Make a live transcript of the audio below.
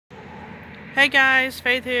Hey guys,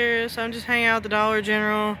 Faith here. So I'm just hanging out at the Dollar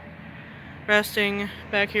General, resting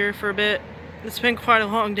back here for a bit. It's been quite a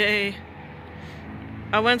long day.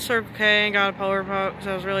 I went Circle K and got a Polar Pop because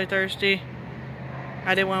I was really thirsty.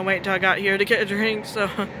 I didn't want to wait until I got here to get a drink, so.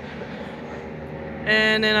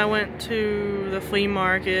 And then I went to the flea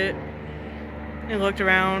market and looked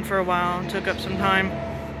around for a while, took up some time.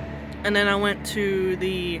 And then I went to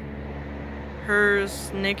the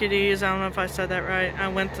Hers Nickities, I don't know if I said that right. I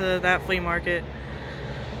went to that flea market,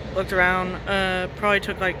 looked around, probably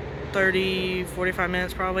took like 30-45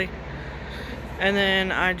 minutes probably. And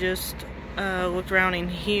then I just looked around in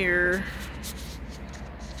here,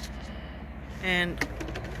 and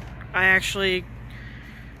I actually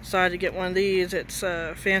decided to get one of these. It's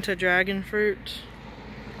Fanta Dragon Fruit.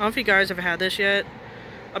 I don't know if you guys have had this yet.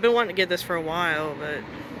 I've been wanting to get this for a while, but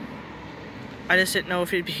I just didn't know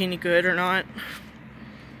if it'd be any good or not.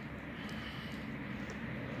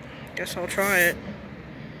 Guess I'll try it.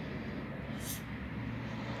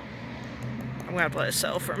 I'm gonna have to let it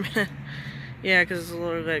settle for a minute. Yeah, because it's a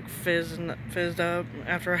little like fizzed up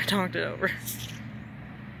after I knocked it over.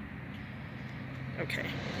 Okay,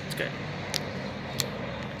 it's good.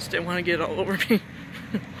 Just didn't want to get it all over me.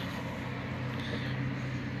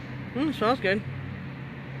 It smells good.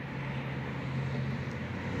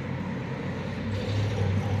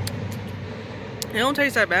 It don't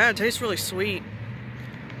taste that bad. It tastes really sweet,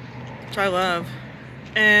 which I love.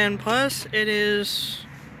 And plus, it is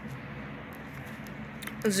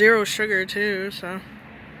 0 sugar too, so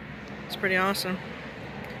it's pretty awesome.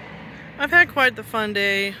 I've had quite the fun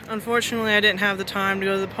day. Unfortunately, I didn't have the time to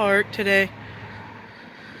go to the park today.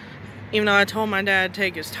 Even though I told my dad to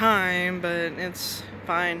take his time, but it's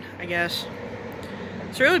fine, I guess.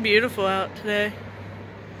 It's really beautiful out today.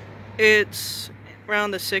 It's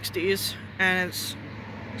around the 60s. And it's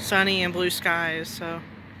sunny and blue skies, so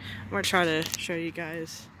I'm gonna try to show you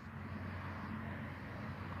guys.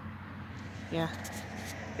 Yeah,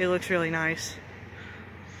 it looks really nice.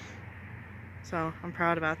 So I'm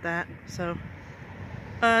proud about that. So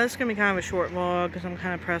it's gonna be kind of a short vlog because I'm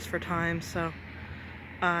kind of pressed for time. So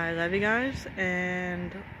I love you guys,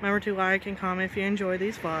 and remember to like and comment if you enjoy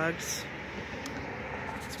these vlogs.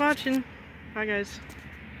 Thanks for watching. Bye guys.